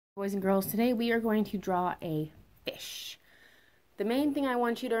Boys and girls, today we are going to draw a fish. The main thing I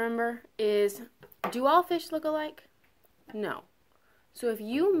want you to remember is, do all fish look alike? No. So if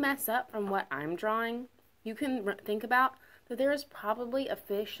you mess up from what I'm drawing, you can think about that there is probably a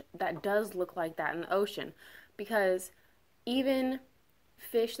fish that does look like that in the ocean, because even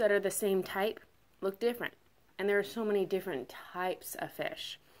fish that are the same type look different, and there are so many different types of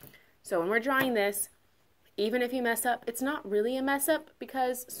fish. So when we're drawing this, even if you mess up, it's not really a mess up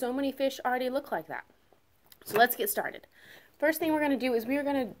because so many fish already look like that. So let's get started. First thing we're going to do is we're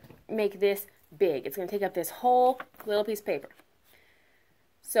going to make this big. It's going to take up this whole little piece of paper.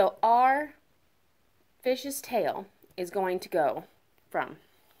 So our fish's tail is going to go from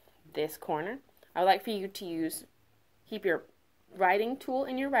this corner. I would like for you to keep your writing tool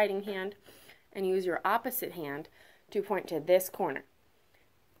in your writing hand and use your opposite hand to point to this corner.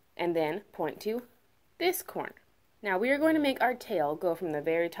 And then point to this corner. Now we are going to make our tail go from the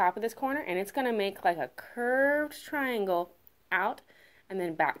very top of this corner, and it's going to make like a curved triangle out and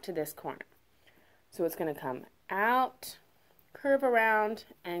then back to this corner. So it's going to come out, curve around,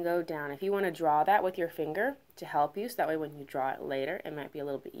 and go down. If you want to draw that with your finger to help you, so that way when you draw it later it might be a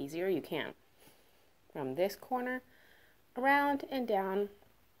little bit easier, you can. From this corner around and down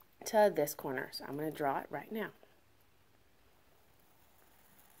to this corner. So I'm going to draw it right now.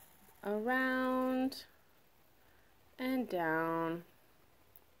 Around and down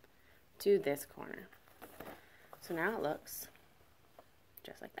to this corner. So now it looks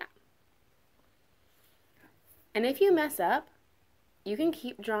just like that. And if you mess up, you can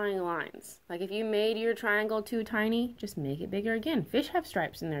keep drawing lines. Like if you made your triangle too tiny, just make it bigger again. Fish have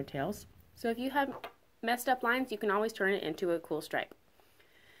stripes in their tails. So if you have messed up lines, you can always turn it into a cool stripe.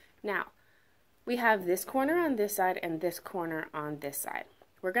 Now, we have this corner on this side and this corner on this side.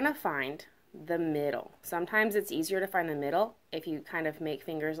 We're going to find the middle. Sometimes it's easier to find the middle if you kind of make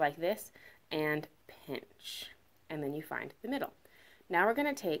fingers like this and pinch, and then you find the middle. Now we're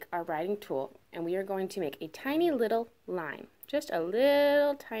going to take our writing tool and we are going to make a tiny little line, just a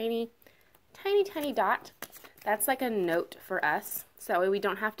little tiny dot. That's like a note for us, so that way we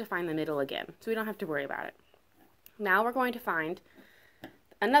don't have to find the middle again, so we don't have to worry about it. Now we're going to find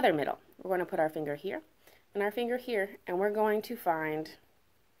another middle. We're going to put our finger here and our finger here, and we're going to find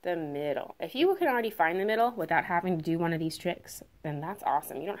the middle. If you can already find the middle without having to do one of these tricks, then that's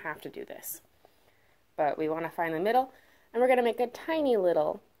awesome. You don't have to do this. But we want to find the middle, and we're going to make a tiny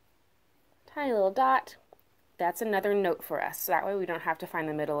little dot. That's another note for us, so that way we don't have to find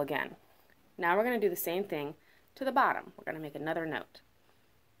the middle again. Now we're going to do the same thing to the bottom. We're going to make another note.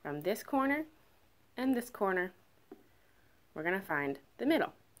 From this corner and this corner, we're going to find the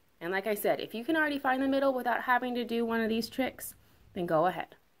middle. And like I said, if you can already find the middle without having to do one of these tricks, then go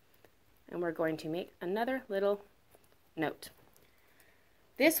ahead. And we're going to make another little note.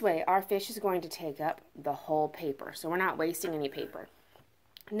 This way our fish is going to take up the whole paper, so we're not wasting any paper.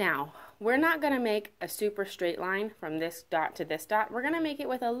 Now, we're not going to make a super straight line from this dot to this dot. We're going to make it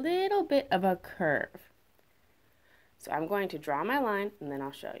with a little bit of a curve. So I'm going to draw my line and then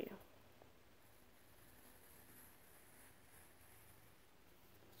I'll show you.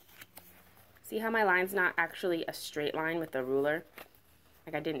 See how my line's not actually a straight line with the ruler?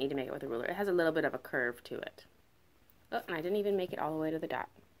 Like I didn't need to make it with a ruler. It has a little bit of a curve to it. Oh, and I didn't even make it all the way to the dot.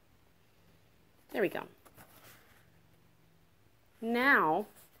 There we go. Now,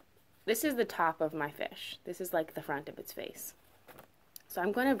 this is the top of my fish. This is like the front of its face. So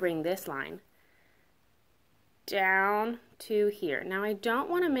I'm going to bring this line down to here. Now I don't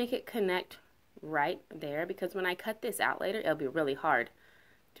want to make it connect right there, because when I cut this out later, it'll be really hard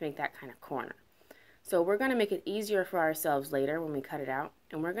to make that kind of corner. So we're going to make it easier for ourselves later when we cut it out,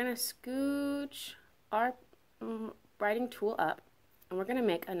 and we're going to scooch our writing tool up, and we're going to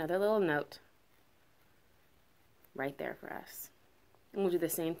make another little note right there for us. And we'll do the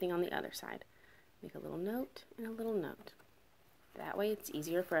same thing on the other side. Make a little note and a little note. That way it's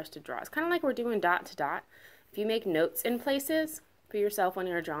easier for us to draw. It's kind of like we're doing dot to dot. If you make notes in places for yourself when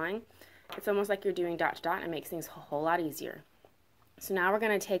you're drawing, it's almost like you're doing dot to dot, and it makes things a whole lot easier. So now we're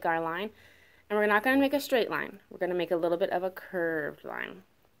going to take our line, and we're not going to make a straight line. We're going to make a little bit of a curved line.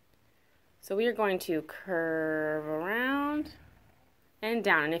 So we are going to curve around and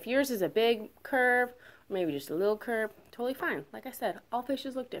down. And if yours is a big curve, or maybe just a little curve, totally fine. Like I said, all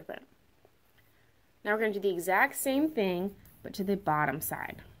fishes look different. Now we're going to do the exact same thing, but to the bottom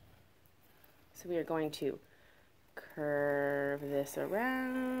side. So we are going to curve this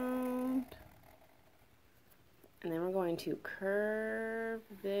around, and then we're going to curve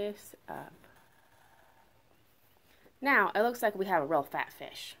this up. Now, it looks like we have a real fat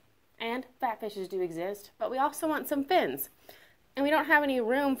fish. And fat fishes do exist, but we also want some fins. And we don't have any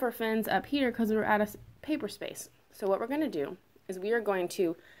room for fins up here because we're out of paper space. So what we're going to do is we are going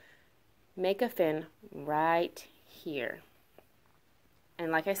to make a fin right here.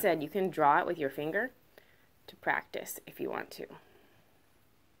 And like I said, you can draw it with your finger to practice if you want to.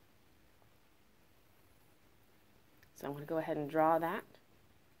 So I'm going to go ahead and draw that.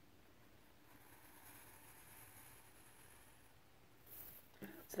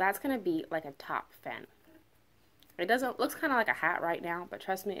 So that's going to be like a top fin. It looks kind of like a hat right now, but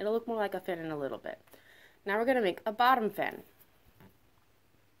trust me, it'll look more like a fin in a little bit. Now we're going to make a bottom fin.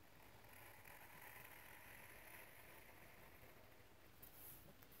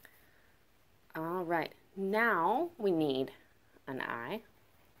 All right, now we need an eye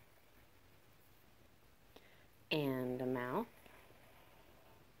and a mouth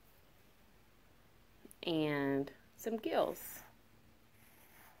and some gills.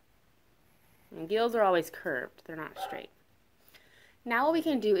 And gills are always curved, they're not straight. Now what we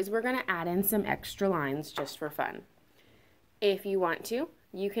can do is we're going to add in some extra lines just for fun. If you want to,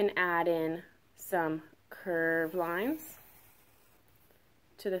 you can add in some curved lines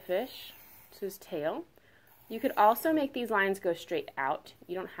to the fish, to his tail. You could also make these lines go straight out.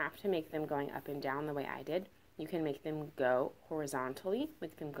 You don't have to make them going up and down the way I did. You can make them go horizontally,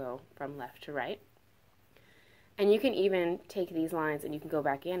 make them go from left to right. And you can even take these lines and you can go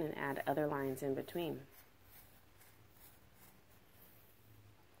back in and add other lines in between.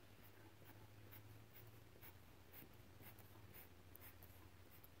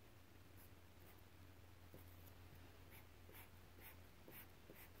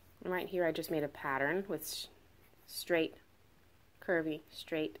 Right here I just made a pattern with straight, curvy,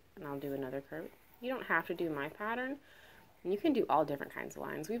 straight, and I'll do another curve. You don't have to do my pattern. You can do all different kinds of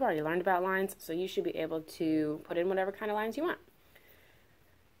lines. We've already learned about lines, so you should be able to put in whatever kind of lines you want.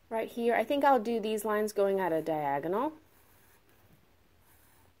 Right here, I think I'll do these lines going at a diagonal.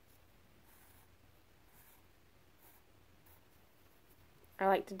 I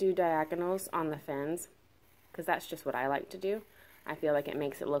like to do diagonals on the fins because that's just what I like to do. I feel like it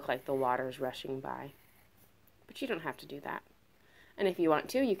makes it look like the water's rushing by. But you don't have to do that. And if you want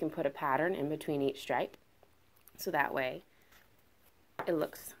to, you can put a pattern in between each stripe. So that way, it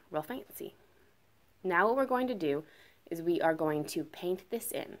looks real fancy. Now what we're going to do is we are going to paint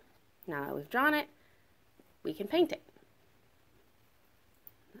this in. Now that we've drawn it, we can paint it.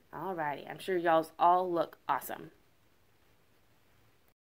 Alrighty, I'm sure y'all all look awesome.